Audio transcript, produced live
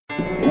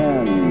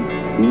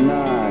9,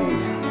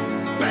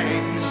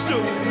 Bang,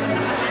 stupid.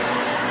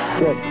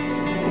 6,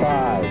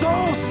 5, So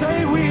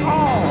say we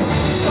all.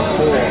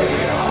 4,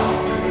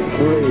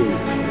 3,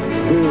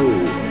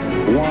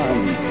 2,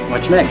 1.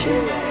 What's next?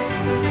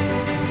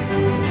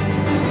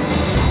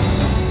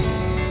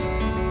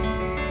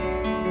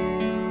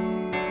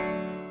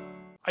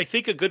 I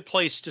think a good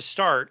place to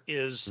start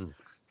is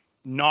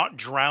not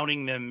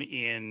drowning them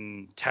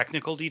in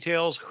technical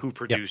details. Who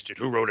produced it?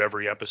 Who wrote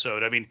every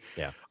episode? I mean,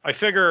 I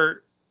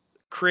figure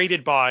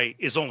created by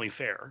is only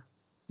fair.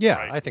 Yeah,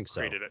 right? I think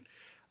so. Created it.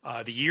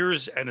 The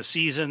years and the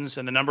seasons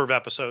and the number of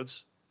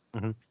episodes.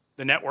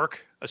 The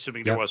network,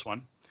 assuming there was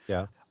one.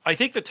 Yeah. I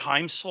think the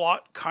time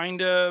slot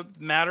kind of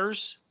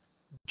matters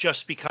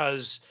just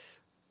because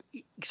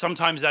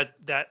sometimes that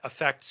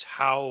affects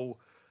how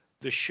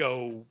the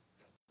show,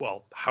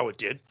 well, how it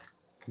did.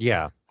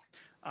 Yeah.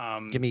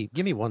 Give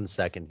me 1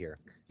 second here.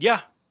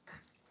 Yeah.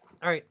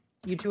 All right,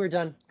 you two are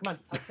done. Come on,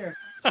 up here.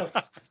 Go.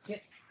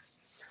 Get.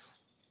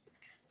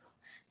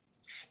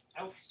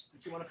 Alex,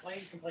 if you want to play,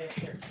 you can play up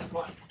there. Come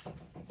on.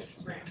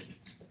 Scram.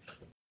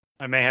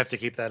 I may have to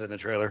keep that in the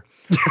trailer.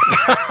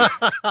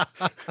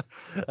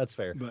 That's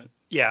fair. But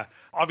yeah,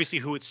 obviously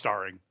who it's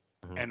starring.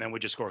 And then we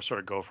just sort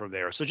of go from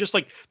there. So just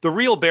like the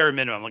real bare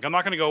minimum, like I'm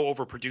not going to go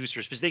over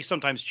producers because they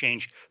sometimes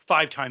change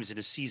 5 times in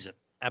a season.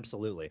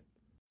 Absolutely.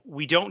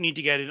 We don't need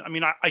to get in. I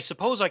mean, I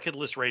suppose I could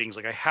list ratings.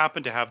 Like I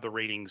happen to have the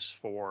ratings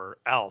for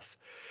ALF,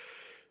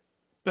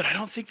 but I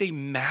don't think they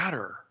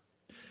matter.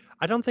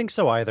 I don't think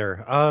so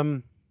either. I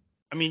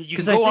mean, you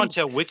can go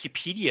onto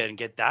Wikipedia and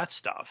get that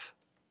stuff.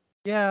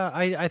 Yeah,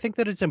 I think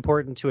that it's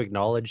important to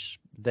acknowledge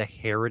the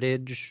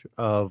heritage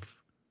of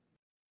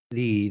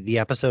the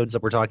episodes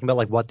that we're talking about,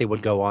 like what they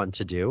would go on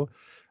to do.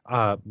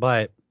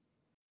 But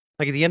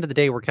like at the end of the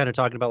day, we're kind of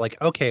talking about like,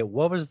 okay,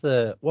 what was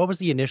the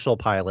initial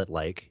pilot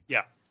like?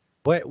 Yeah.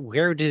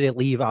 Where did it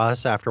leave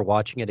us after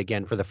watching it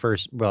again for the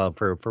first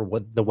for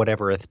what the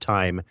whateverth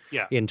time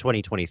in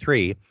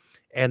 2023,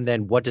 and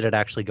then what did it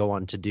actually go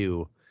on to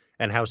do,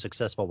 and how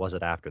successful was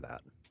it after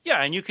that?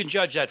 Yeah, and you can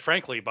judge that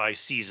frankly by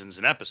seasons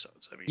and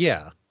episodes. I mean, you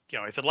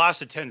know, if it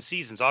lasted 10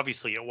 seasons,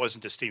 obviously it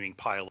wasn't a steaming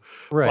pilot.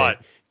 Right.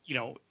 But you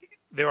know,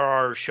 there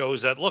are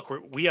shows that look,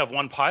 we have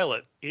one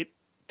pilot.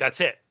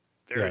 That's it.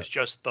 There is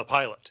just the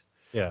pilot.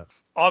 Yeah.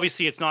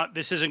 Obviously,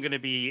 this isn't going to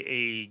be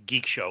a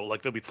geek show.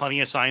 Like there'll be plenty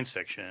of science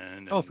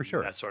fiction. And for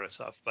sure. That sort of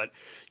stuff. But,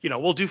 you know,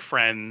 we'll do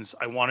Friends.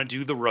 I want to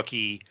do The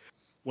Rookie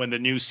when the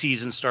new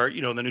season starts,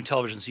 you know, the new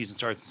television season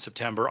starts in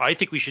September. I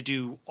think we should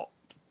do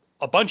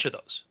a bunch of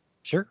those.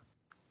 Sure.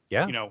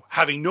 Yeah. You know,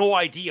 having no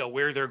idea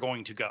where they're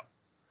going to go.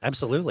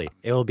 Absolutely.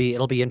 It'll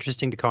be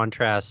interesting to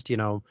contrast, you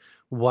know,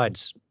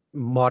 what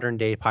modern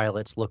day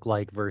pilots look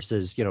like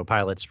versus, you know,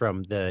 pilots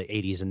from the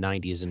 80s and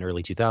 90s and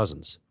early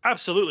 2000s.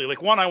 Absolutely.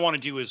 Like one I want to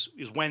do is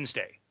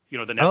Wednesday, you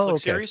know, the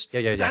Netflix series.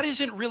 Yeah. That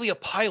isn't really a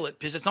pilot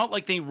because it's not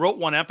like they wrote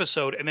one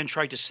episode and then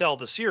tried to sell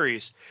the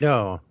series.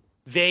 No.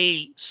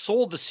 They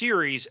sold the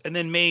series and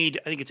then made,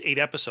 I think it's 8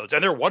 episodes,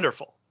 and they're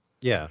wonderful.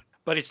 Yeah.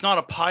 But it's not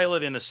a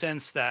pilot in the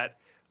sense that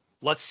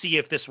let's see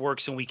if this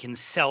works and we can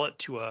sell it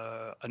to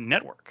a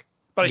network.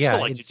 But I still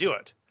like to do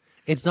it.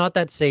 It's not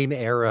that same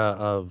era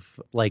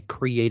of like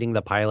creating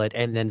the pilot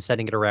and then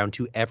sending it around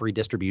to every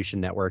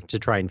distribution network to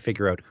try and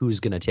figure out who's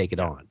going to take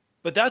it on.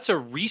 But that's a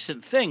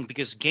recent thing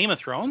because Game of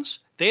Thrones,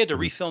 they had to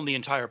refilm the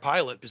entire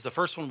pilot because the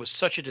first one was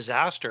such a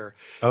disaster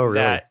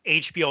that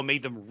HBO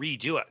made them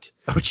redo it.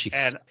 Oh, jeez.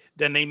 And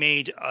then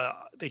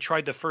they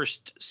tried the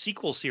first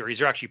sequel series,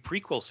 or actually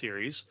prequel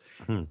series,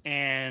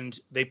 and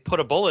they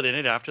put a bullet in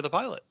it after the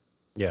pilot.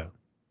 Yeah.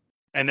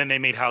 And then they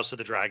made House of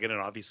the Dragon, and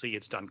obviously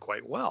it's done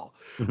quite well.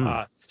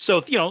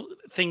 So, you know,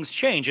 things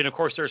change. And, of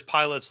course, there's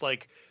pilots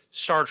like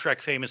Star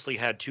Trek famously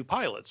had 2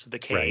 pilots, The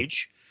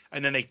Cage,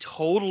 and then they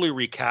totally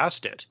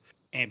recast it.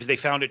 And because they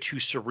found it too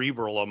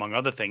cerebral, among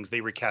other things,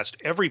 they recast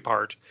every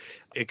part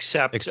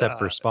except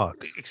for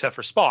Spock. Except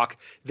for Spock.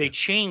 They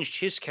changed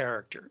his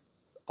character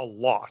a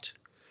lot.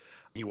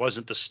 He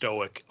wasn't the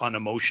stoic,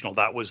 unemotional.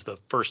 That was the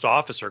first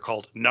officer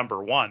called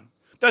Number One.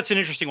 That's an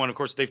interesting one. Of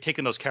course, they've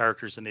taken those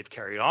characters and they've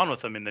carried on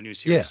with them in the new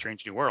series,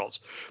 Strange New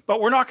Worlds.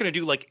 But we're not going to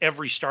do like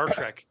every Star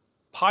Trek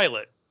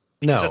pilot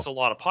because that's a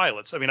lot of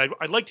pilots. I mean,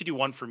 I'd like to do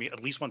one for me,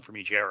 at least one from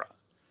each era.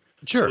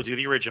 Sure. So we'll do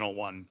the original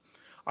one.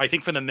 I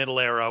think for the middle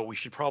era, we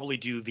should probably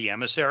do The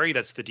Emissary.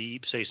 That's the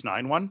Deep Space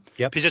Nine one.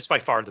 Yep. Because it's by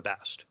far the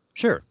best.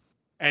 Sure.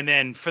 And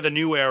then for the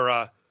new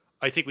era,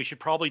 I think we should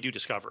probably do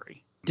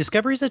Discovery.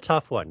 Discovery's a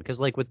tough one because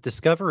like with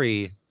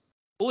Discovery...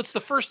 Well, it's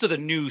the first of the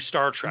new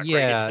Star Trek,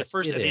 right? It's the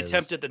first, they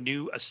attempted the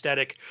new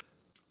aesthetic.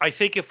 I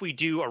think if we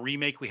do a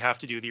remake, we have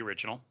to do the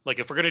original. Like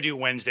if we're going to do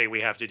Wednesday,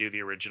 we have to do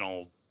the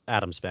original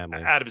Addams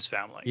Family.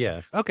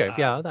 Yeah. Okay.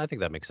 Yeah, I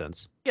think that makes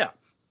sense. Yeah.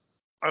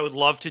 I would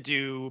love to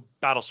do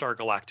Battlestar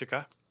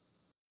Galactica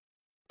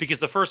because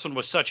the first one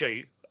was such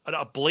a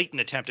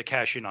blatant attempt to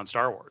cash in on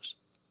Star Wars.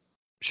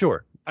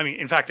 Sure. I mean,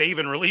 in fact, they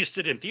even released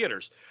it in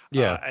theaters.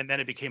 Yeah. And then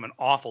it became an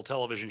awful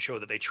television show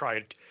that they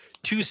tried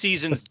 2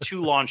 seasons,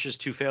 2 launches,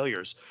 2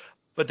 failures.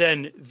 But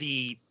then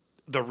the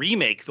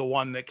remake, the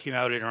one that came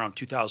out in around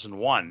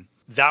 2001,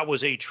 that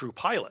was a true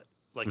pilot.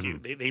 Like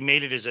Mhm. they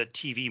made it as a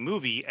TV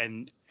movie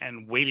and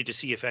waited to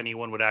see if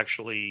anyone would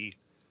actually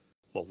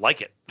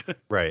like it.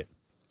 Right.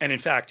 And in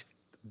fact,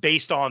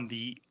 based on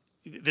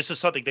this is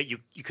something that you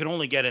can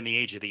only get in the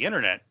age of the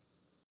internet.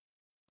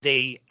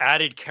 They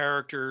added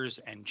characters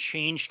and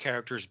changed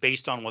characters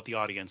based on what the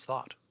audience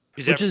thought.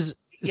 Which is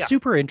yeah.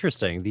 super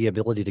interesting, the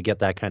ability to get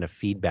that kind of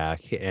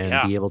feedback and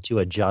Yeah. be able to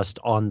adjust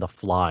on the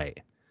fly.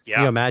 Yeah.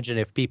 Can you imagine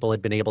if people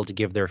had been able to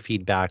give their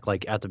feedback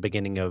like at the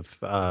beginning of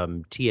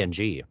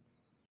TNG?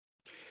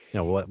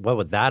 What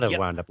would that have Yeah.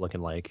 wound up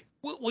looking like?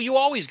 Well, you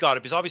always got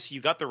it because obviously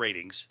you got the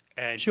ratings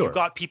and Sure. you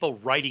got people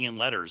writing in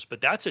letters, but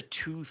that's a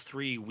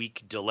 2-3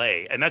 week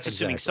delay, and that's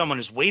assuming Exactly. someone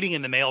is waiting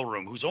in the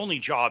mailroom whose only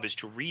job is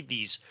to read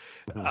these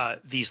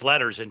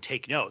letters and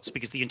take notes,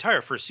 because the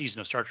entire first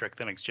season of Star Trek: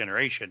 The Next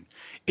Generation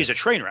is a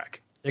train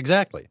wreck.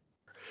 Exactly.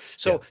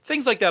 So Yeah.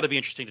 things like that would be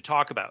interesting to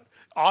talk about.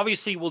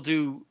 Obviously, we'll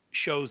do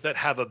shows that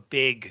have a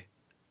big,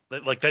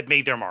 like that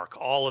made their mark,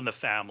 All in the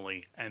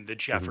Family and the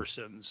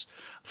Jeffersons.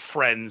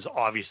 Friends,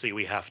 obviously,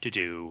 we have to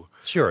do.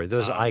 Sure,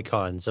 those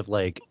icons of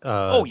like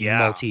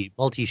yeah.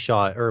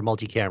 multi-shot or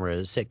multi-camera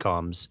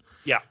sitcoms.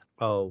 Yeah.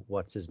 Oh,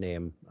 what's his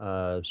name?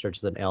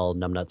 Starts with an L,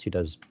 numbnuts, who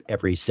does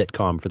every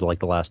sitcom for the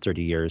last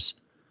 30 years.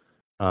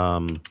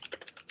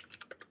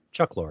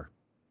 Chuck Lorre.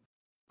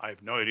 I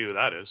have no idea who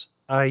that is.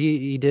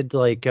 He did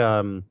like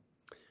every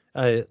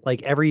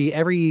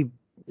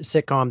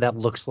sitcom that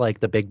looks like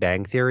The Big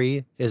Bang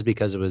Theory is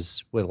because it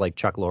was with like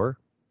Chuck Lorre.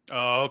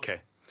 Oh, okay.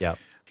 Yeah.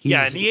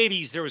 Yeah, in the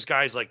 80s, there was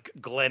guys like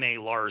Glenn A.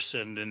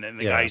 Larson and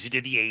the guys who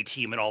did the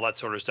A-Team and all that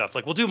sort of stuff.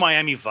 Like, we'll do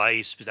Miami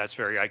Vice because that's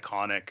very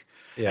iconic.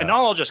 Yeah. And not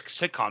all just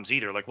sitcoms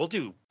either. Like, we'll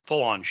do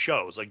full-on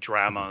shows like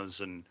dramas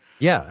and...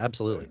 Yeah,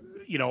 absolutely.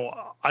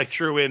 I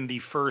threw in the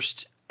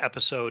first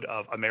episode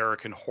of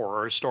American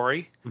Horror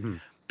Story Mhm.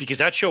 because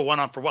that show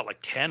went on for what, like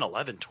 10,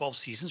 11, 12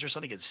 seasons or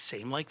something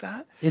insane like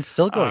that? It's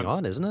still going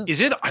on, isn't it? Is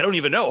it? I don't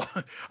even know.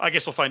 I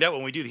guess we'll find out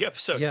when we do the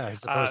episode. Yeah, I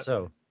suppose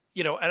so.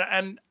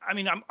 And I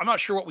mean, I'm not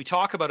sure what we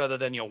talk about other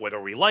than,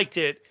 whether we liked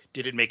it,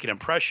 did it make an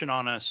impression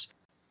on us?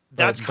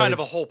 That's kind of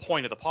a whole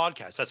point of the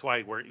podcast. That's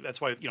why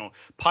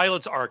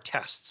pilots are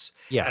tests.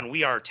 Yeah. And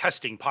we are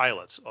testing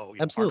pilots. Oh,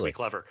 absolutely. Aren't we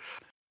clever?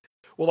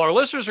 Well, our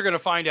listeners are going to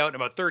find out in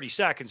about 30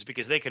 seconds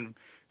because they can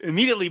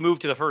immediately move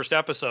to the first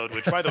episode,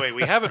 which, by the way,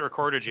 we haven't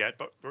recorded yet.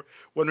 But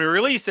when we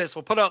release this,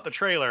 we'll put out the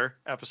trailer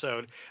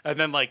episode. And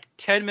then like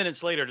 10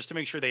 minutes later, just to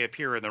make sure they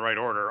appear in the right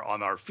order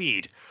on our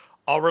feed,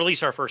 I'll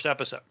release our first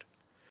episode.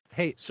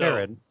 Hey,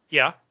 Aaron.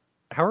 Yeah?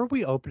 How are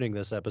we opening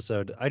this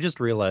episode? I just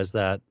realized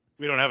that.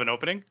 We don't have an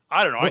opening?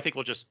 I don't know. I think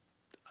we'll just...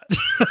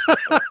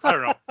 I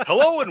don't know.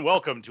 Hello and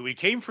welcome to We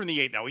Came from the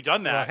 8. Now, we've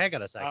done that. Well, hang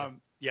on a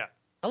second. Yeah.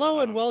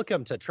 Hello and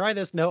welcome to Try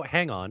This. No,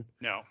 hang on.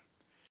 No.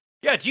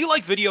 Yeah, do you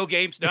like video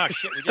games? No,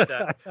 shit, we did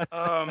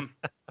that.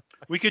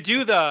 We could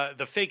do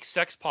the fake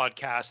sex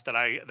podcast that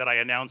I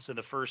announced at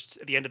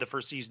the end of the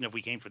first season of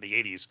We Came from the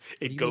 80s.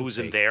 It goes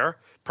in there.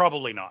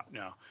 Probably not.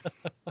 No.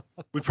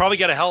 We'd probably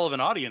get a hell of an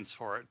audience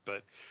for it,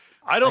 but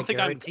I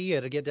guarantee you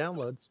to get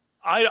downloads.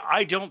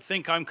 I don't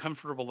think I'm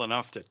comfortable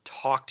enough to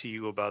talk to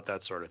you about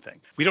that sort of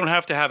thing. We don't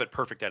have to have it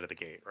perfect out of the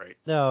gate, right?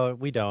 No,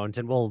 we don't,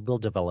 and we'll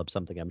develop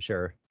something, I'm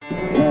sure.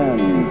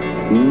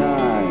 10,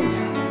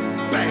 9,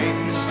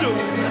 Bang, stupid.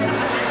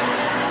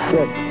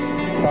 6,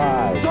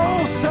 5, So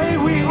say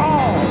we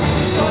all.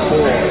 4,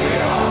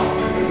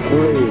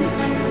 3,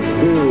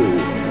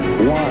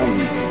 2,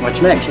 1.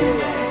 What's next?